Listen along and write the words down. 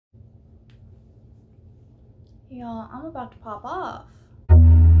Y'all, I'm about to pop off.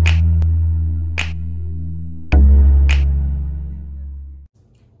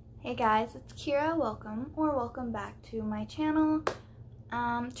 Hey guys, it's Kira. Welcome back to my channel.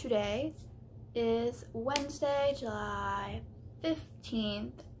 Today is Wednesday, July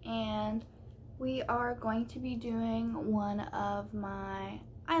 15th, and we are going to be doing one of my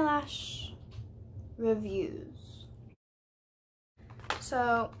eyelash reviews.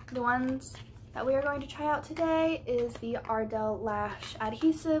 So the ones that we are going to try out today is the Ardell Lash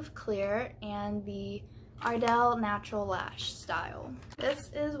Adhesive Clear and the Ardell Natural Lash Style.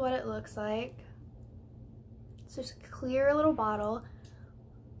 This is what it looks like. It's just a clear little bottle.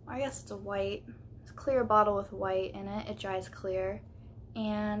 I guess it's a clear bottle with white in it. It dries clear.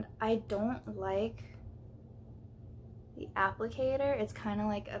 And I don't like the applicator. It's kind of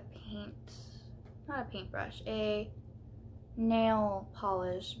like a not a paintbrush, a nail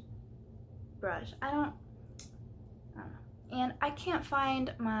polish brush. I don't know. And I can't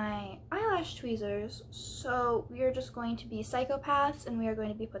find my eyelash tweezers, so we are just going to be psychopaths and we are going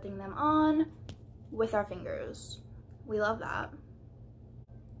to be putting them on with our fingers. We love that.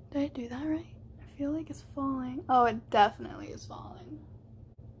 Did I do that right? I feel like it's falling. Oh, it definitely is falling.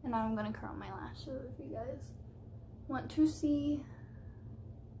 And now I'm gonna curl my lashes if you guys want to see.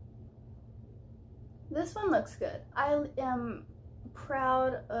 This one looks good. I am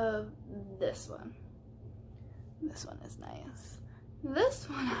proud of this one. This one is nice. This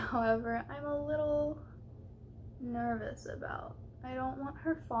one, however, I'm a little nervous about. I don't want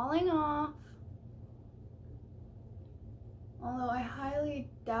her falling off. Although I highly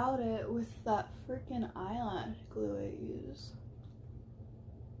doubt it with that freaking eyelash glue I use.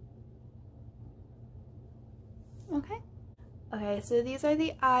 Okay, so these are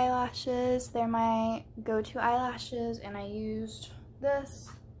the eyelashes. They're my go-to eyelashes, and I used this.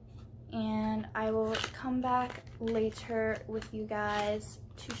 And I will come back later with you guys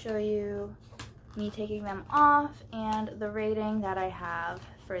to show you me taking them off and the rating that I have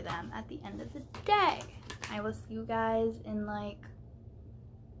for them at the end of the day. I will see you guys in like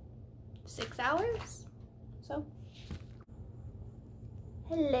 6 hours. So,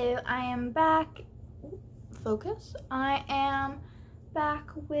 hello, I am back. Focus. I am back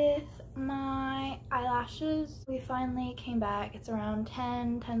with my eyelashes. We finally came back. It's around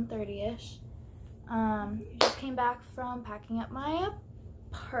 10:30ish. Just came back from packing up my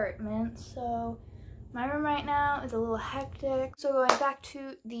apartment, so my room right now is a little hectic. So going back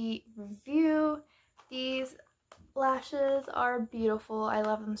to the review, these lashes are beautiful. I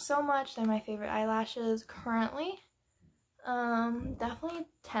love them so much. They're my favorite eyelashes currently. Definitely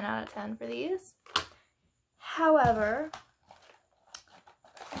 10 out of 10 for these. However,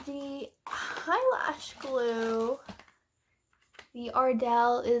 the eyelash glue, the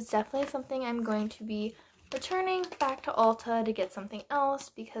Ardell, is definitely something I'm going to be returning back to Ulta to get something else,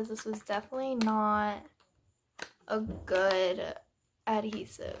 because this was definitely not a good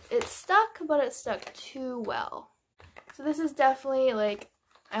adhesive. It stuck, but it stuck too well. So this is definitely, like,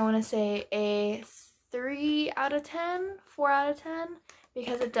 I want to say a 3 out of 10, 4 out of 10.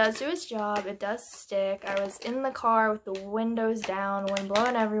 Because it does do its job, it does stick. I was in the car with the windows down, wind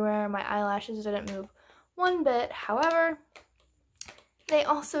blowing everywhere. My eyelashes didn't move one bit. However, they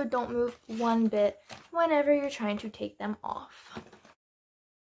also don't move one bit whenever you're trying to take them off.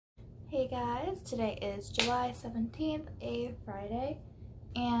 Hey guys, today is July 17th, a Friday,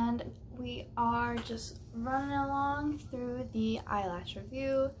 and we are just running along through the eyelash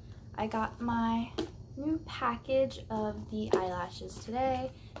review. I got my new package of the eyelashes today.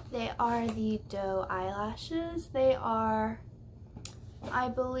 They are the doe eyelashes. They are, I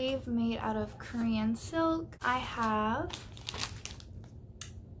believe, made out of Korean silk. I have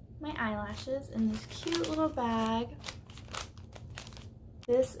my eyelashes in this cute little bag.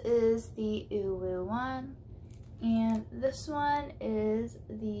 This is the Uwu one, and this one is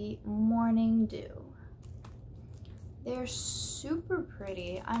the Morning Dew. They're super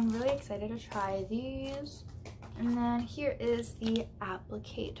pretty. I'm really excited to try these. And then here is the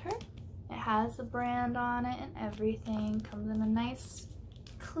applicator. It has the brand on it and everything. Comes in a nice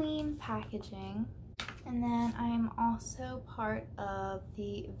clean packaging. And then I'm also part of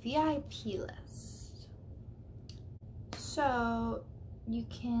the VIP list. So I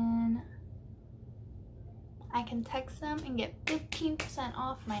can text them and get 15%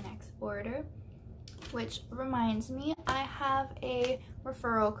 off my next order. Which reminds me, I have a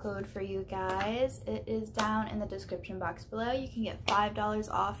referral code for you guys. It is down in the description box below. You can get $5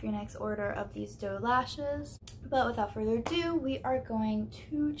 off your next order of these doe lashes. But without further ado, we are going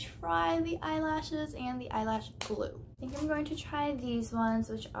to try the eyelashes and the eyelash glue. I think I'm going to try these ones,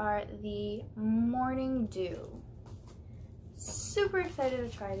 which are the Morning Dew. Super excited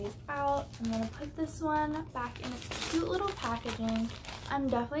to try these out. I'm gonna put this one back in its cute little packaging. I'm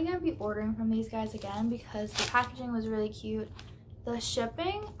definitely gonna be ordering from these guys again because the packaging was really cute. The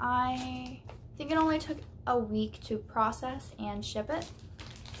shipping, I think it only took a week to process and ship it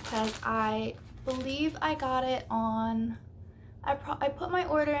because I believe I got it on, I put my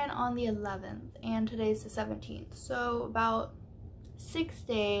order in on the 11th and today's the 17th, so about 6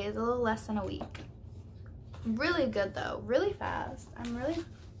 days, a little less than a week. Really good though, really fast. I'm really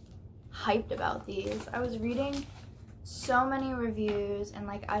hyped about these. I was reading so many reviews and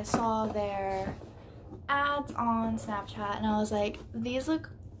like I saw their ads on Snapchat and I was like, these look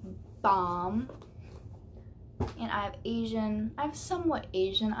bomb. And I have somewhat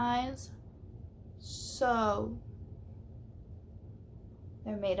Asian eyes, so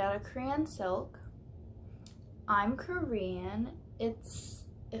they're made out of Korean silk. I'm Korean. It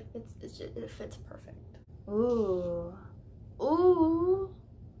fits perfect. Ooh, ooh,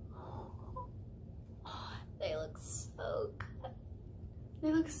 they look so good.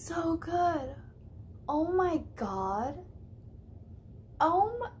 They look so good. Oh my god.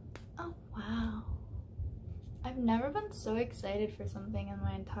 Oh wow. I've never been so excited for something in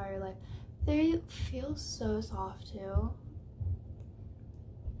my entire life. They feel so soft too. Oh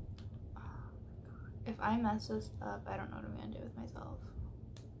my god. If I mess this up, I don't know what I'm gonna do with myself.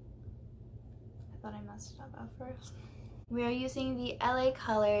 I thought I messed it up at first. We are using the LA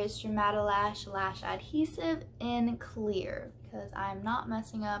Colors Dermatolash Lash Adhesive in clear because I'm not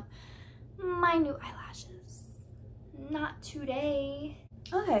messing up my new eyelashes. Not today.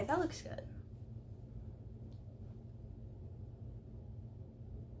 Okay, that looks good.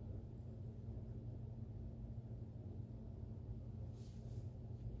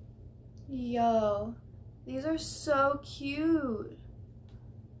 Yo, these are so cute.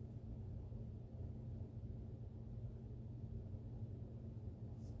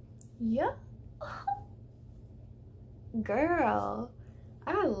 Yeah. Girl,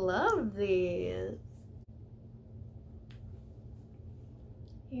 I love these.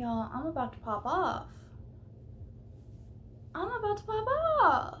 Yo, I'm about to pop off. I'm about to pop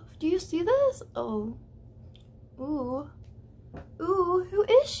off. Do you see this? Oh. Ooh. Ooh, who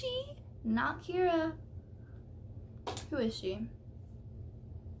is she? Not Kira. Who is she?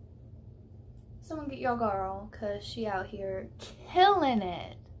 Someone get your girl, cause she out here killing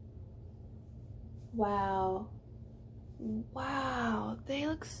it. Wow. Wow, they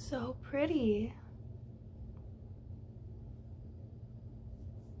look so pretty.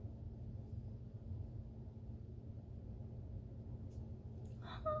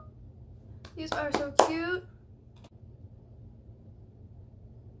 These are so cute.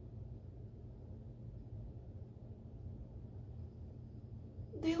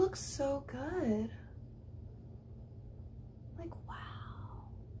 They look so good. Like, wow.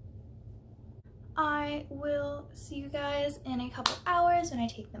 I will see you guys in a couple hours when I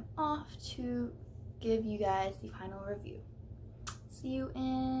take them off to give you guys the final review. See you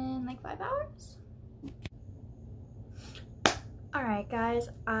in like 5 hours. Alright guys,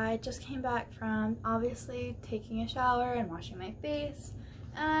 I just came back from obviously taking a shower and washing my face.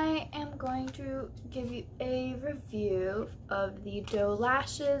 I am going to give you a review of the Doe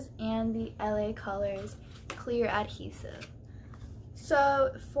Lashes and the LA Colors Clear Adhesive.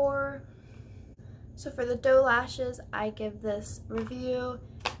 So for the Doe Lashes, I give this review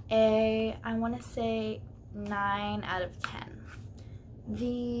I want to say 9 out of 10.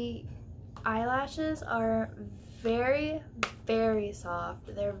 The eyelashes are very, very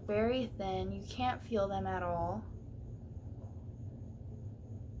soft. They're very thin. You can't feel them at all.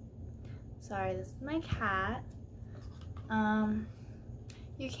 Sorry, this is my cat.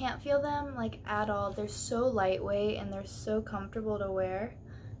 You can't feel them like at all. They're so lightweight and they're so comfortable to wear.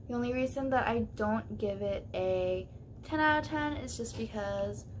 The only reason that I don't give it a 10 out of 10 is just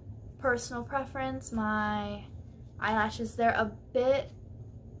because personal preference. My eyelashes, they're a bit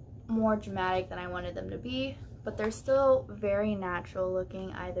more dramatic than I wanted them to be, but they're still very natural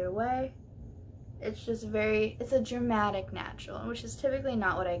looking either way. It's just it's a dramatic natural, which is typically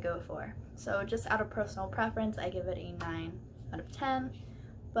not what I go for. So just out of personal preference, I give it a 9 out of 10,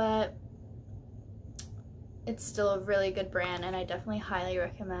 but it's still a really good brand and I definitely highly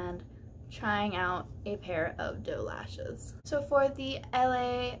recommend trying out a pair of Doe Lashes. So for the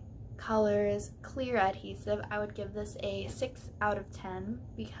LA Colors Clear Adhesive, I would give this a 6 out of 10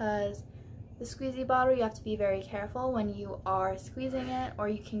 because the squeezy bottle, you have to be very careful when you are squeezing it, or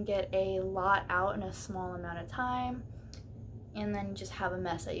you can get a lot out in a small amount of time and then you just have a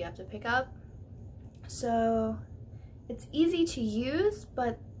mess that you have to pick up. So It's easy to use,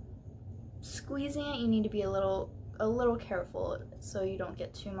 but squeezing it, you need to be a little careful so you don't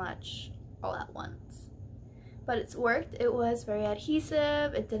get too much all at once. But it's worked. It was very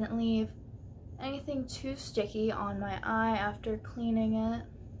adhesive. It didn't leave anything too sticky on my eye after cleaning it.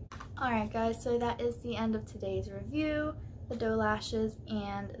 Alright guys, so that is the end of today's review, the doe lashes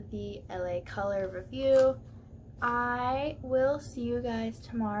and the LA color review. I will see you guys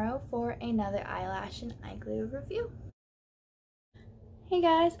tomorrow for another eyelash and eye glue review. Hey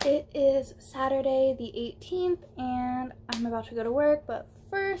guys, it is Saturday the 18th and I'm about to go to work, but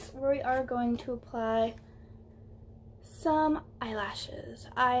first we are going to apply some eyelashes.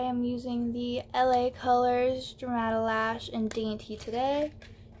 I am using the LA Colors Lash in Dainty today,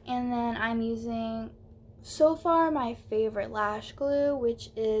 and then I'm using so far my favorite lash glue,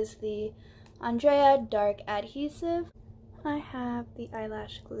 which is the Andrea Dark Adhesive. I have the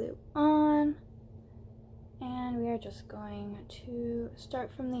eyelash glue on, and we are just going to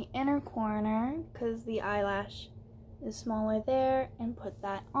start from the inner corner because the eyelash is smaller there, and put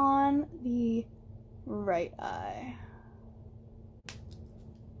that on the right eye.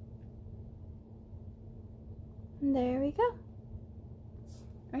 And there we go.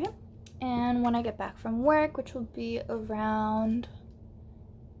 Okay, and when I get back from work, which will be around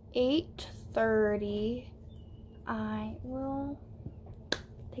 8:30, I will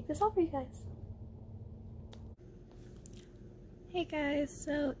take this off for you guys. Hey guys,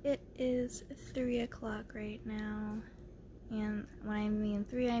 so it is 3 o'clock right now, and when I mean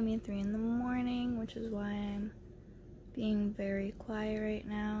 3, I mean 3 in the morning, which is why I'm being very quiet right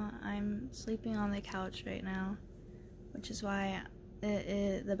now. I'm sleeping on the couch right now, which is why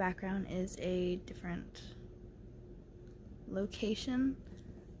the background is a different location.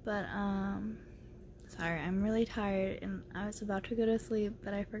 But sorry, I'm really tired and I was about to go to sleep,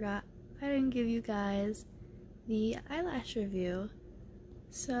 but I forgot I didn't give you guys the eyelash review.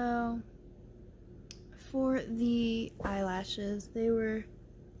 So for the eyelashes, they were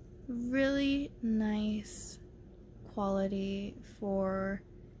really nice quality for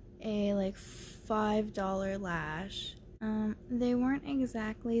a like $5 lash. They weren't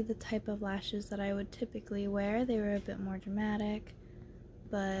exactly the type of lashes that I would typically wear. They were a bit more dramatic,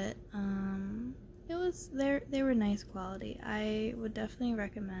 but they were nice quality. I would definitely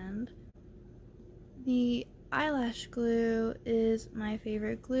recommend. The eyelash glue is my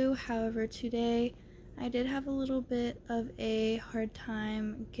favorite glue. However, today I did have a little bit of a hard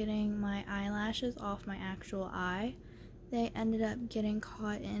time getting my eyelashes off my actual eye. They ended up getting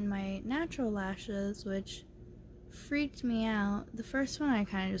caught in my natural lashes, which freaked me out. The first one I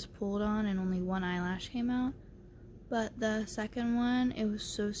kind of just pulled on and only one eyelash came out, but the second one, it was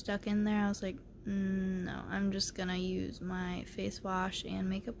so stuck in there, I was like, no, I'm just gonna use my face wash and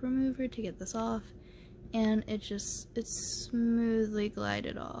makeup remover to get this off, and it smoothly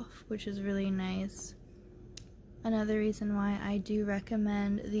glided off, which is really nice. Another reason why I do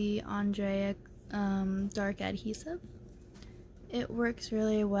recommend the Andrea Dark Adhesive. It works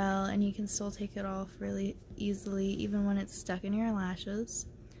really well and you can still take it off really easily even when it's stuck in your lashes.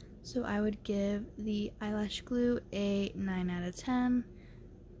 So I would give the eyelash glue a 9 out of 10.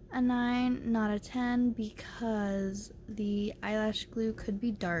 A 9, not a 10, because the eyelash glue could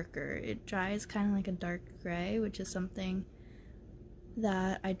be darker. It dries kind of like a dark gray, which is something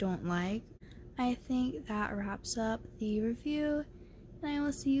that I don't like. I think that wraps up the review, and I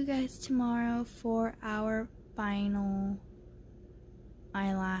will see you guys tomorrow for our final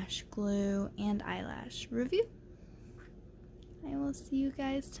eyelash glue and eyelash review. I will see you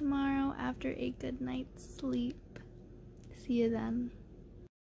guys tomorrow after a good night's sleep. See you then.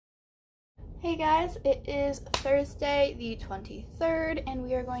 Hey guys, it is Thursday the 23rd and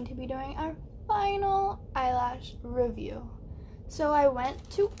we are going to be doing our final eyelash review. So I went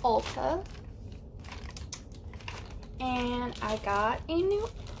to Ulta and I got a new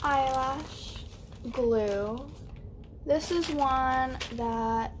eyelash glue. This is one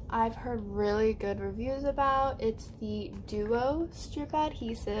that I've heard really good reviews about. It's the Duo Strip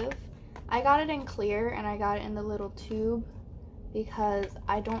Adhesive. I got it in clear and I got it in the little tube because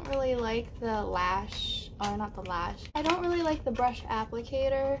I don't really like the lash, or not the lash, I don't really like the brush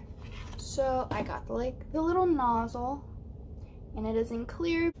applicator. So I got the little nozzle and it is in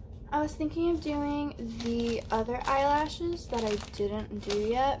clear. I was thinking of doing the other eyelashes that I didn't do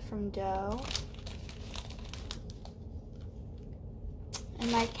yet from Doe.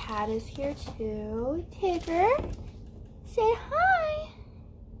 And my cat is here too. Tigger, say hi.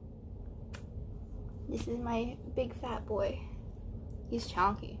 This is my big fat boy. He's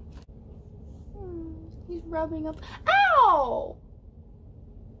chunky. He's rubbing up. Ow!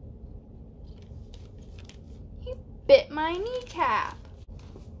 He bit my kneecap.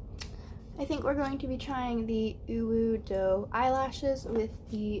 I think we're going to be trying the Uwu Do eyelashes with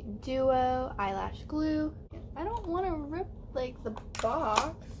the Duo eyelash glue. I don't want to rip like the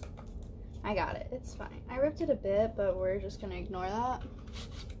box. I got it, it's fine. I ripped it a bit, but we're just gonna ignore that.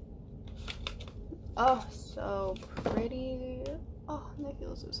 Oh, so pretty. Oh, they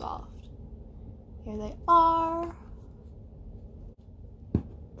feel so soft. Here they are.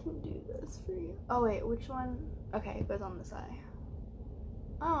 Can do this for you. Oh wait, which one? Okay, it goes on this eye.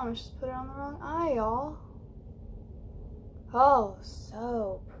 Oh, I just put it on the wrong eye, y'all. Oh,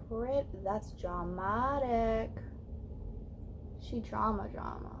 so pretty. That's dramatic. She drama.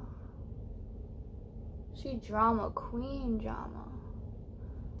 She drama queen drama.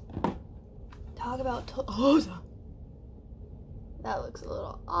 Talk about Toza. That looks a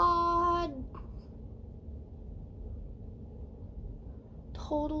little odd.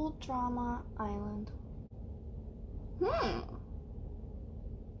 Total Drama Island.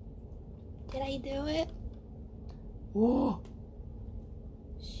 Did I do it? Whoa.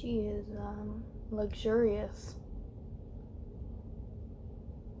 She is luxurious.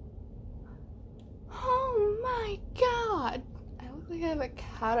 Oh my god! I look like I have a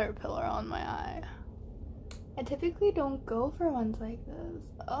caterpillar on my eye. I typically don't go for ones like this.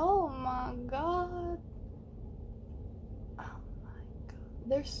 Oh my god. Oh my god.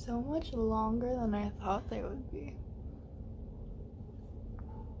 They're so much longer than I thought they would be.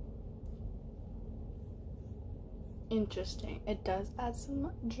 Interesting. It does add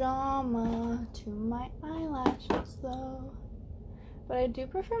some drama to my eyelashes though. But I do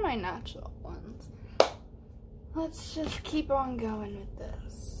prefer my natural ones. Let's just keep on going with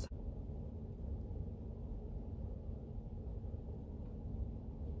this.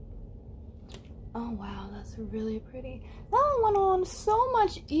 Oh wow, that's really pretty. That one went on so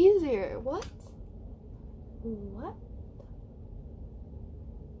much easier. What? What?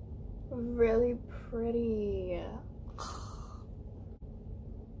 Really pretty.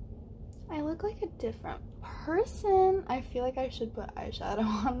 I look like a different person. I feel like I should put eyeshadow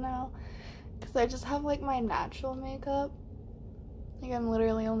on now because I just have like my natural makeup. Like I'm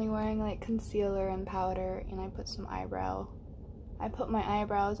literally only wearing like concealer and powder, and I put some eyebrow. I put my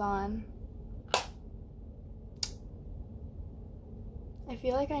eyebrows on. I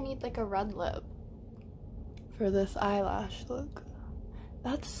feel like I need like a red lip for this eyelash look.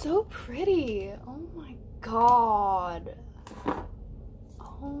 That's so pretty. Oh my god.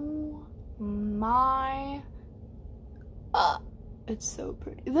 Oh my. It's so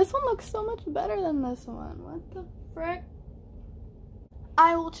pretty. This one looks so much better than this one. What the frick?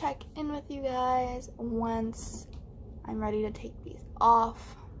 I will check in with you guys once I'm ready to take these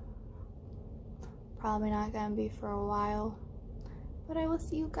off. Probably not gonna be for a while, but I will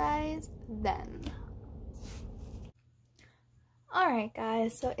see you guys then. Alright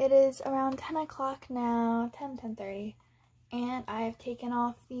guys, so it is around 10 o'clock now, 10:30, and I've taken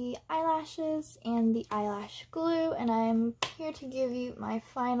off the eyelashes and the eyelash glue, and I'm here to give you my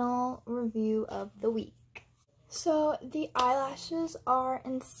final review of the week. So the eyelashes are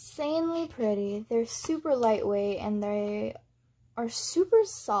insanely pretty. They're super lightweight and they are super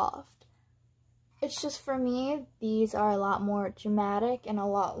soft. It's just, for me, these are a lot more dramatic and a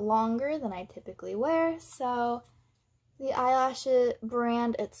lot longer than I typically wear, so the eyelash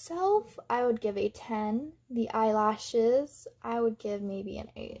brand itself, I would give a 10. The eyelashes, I would give maybe an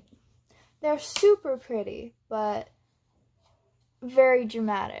 8. They're super pretty, but very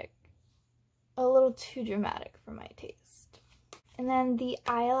dramatic. A little too dramatic for my taste. And then the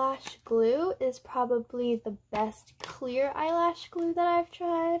eyelash glue is probably the best clear eyelash glue that I've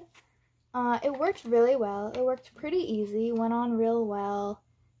tried. It worked really well. It worked pretty easy, went on real well,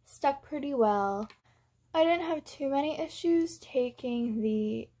 stuck pretty well. I didn't have too many issues taking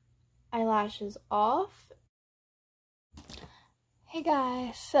the eyelashes off. Hey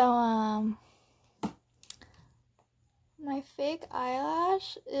guys, so my fake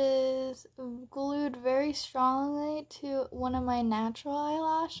eyelash is glued very strongly to one of my natural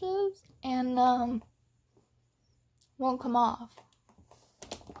eyelashes and won't come off.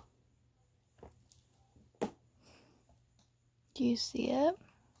 Do you see it?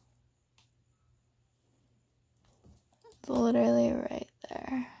 It's literally right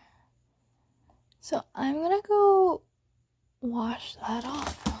there. So I'm gonna go wash that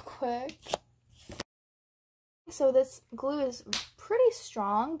off real quick. So this glue is pretty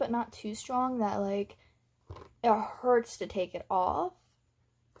strong, but not too strong that like it hurts to take it off.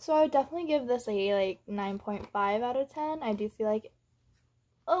 So I would definitely give this a like 9.5 out of 10. I do feel like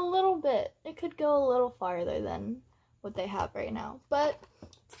a little bit, it could go a little farther than what they have right now, but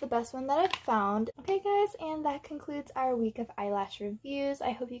It's the best one that I've found. Okay guys, and that concludes our week of eyelash reviews.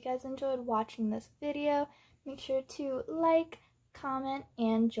 I hope you guys enjoyed watching this video. Make sure to like, comment,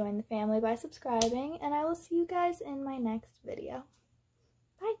 and join the family by subscribing, and I will see you guys in my next video.